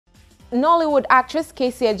Nollywood actress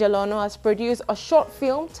Casey Ejelono has produced a short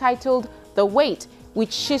film titled The Wait,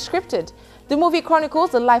 which she scripted. The movie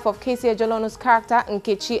chronicles the life of Casey Ejelono's character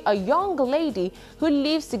Nkechi, a young lady who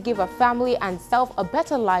lives to give her family and self a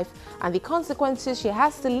better life, and the consequences she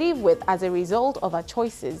has to live with as a result of her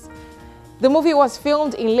choices. The movie was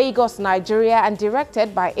filmed in Lagos, Nigeria, and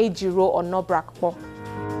directed by Ejiro Onobrakpo.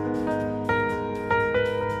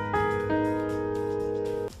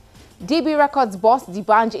 DB Records boss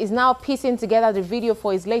DBanj is now piecing together the video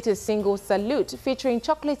for his latest single, Salute, featuring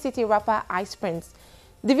Chocolate City rapper Ice Prince.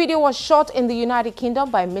 The video was shot in the United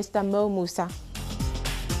Kingdom by Mr. Mo Musa.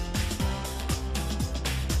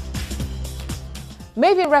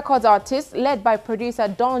 Maven Records artists, led by producer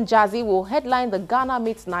Don Jazzy, will headline the Ghana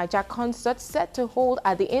Meets Niger concert set to hold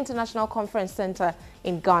at the International Conference Center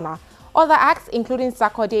in Ghana. Other acts, including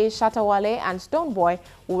Sakode, Shatawale and Stoneboy,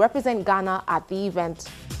 will represent Ghana at the event.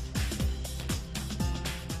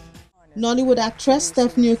 Nollywood actress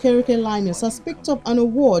Stephanie Linus has picked up an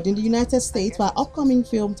award in the United States for her upcoming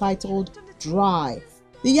film titled Dry.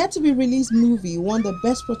 The yet-to-be-released movie won the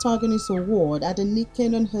Best Protagonist Award at the Nick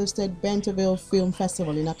Cannon-hosted Bentonville Film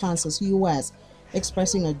Festival in Arkansas, US.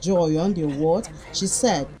 Expressing her joy on the award, she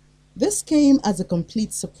said, "This came as a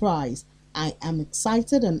complete surprise. I am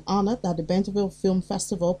excited and honored that the Bentonville Film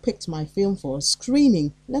Festival picked my film for a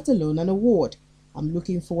screening, let alone an award. I'm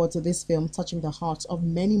looking forward to this film touching the hearts of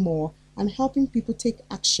many more and helping people take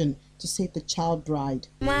action to save the child bride."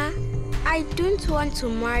 Ma, I don't want to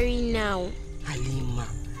marry now. Halima,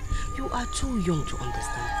 you are too young to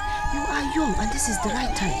understand. You are young and this is the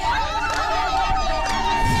right time.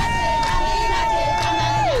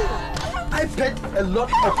 I paid a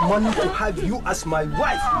lot of money to have you as my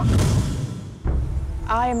wife.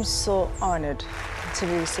 I am so honored to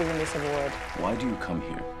be receiving this award. Why do you come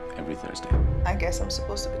here every Thursday? I guess I'm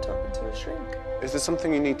supposed to be talking to a shrink. Is there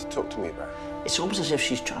something you need to talk to me about? It's almost as if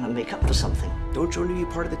she's trying to make up for something. Don't you want to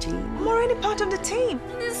be part of the team? I'm already part of the team.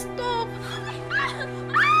 Stop!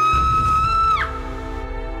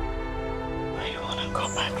 I want to go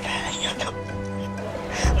back there, you know.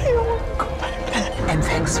 I want to go back there. And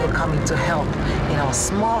thanks for coming to help in our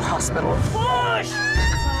small hospital. Push!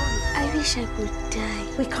 I wish I could die.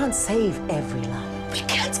 We can't save every life. We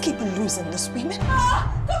can't keep losing this women.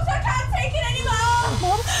 Doctor, I can't take it anymore!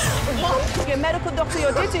 Mom, you're a medical doctor.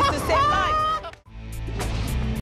 Your duty is to save lives.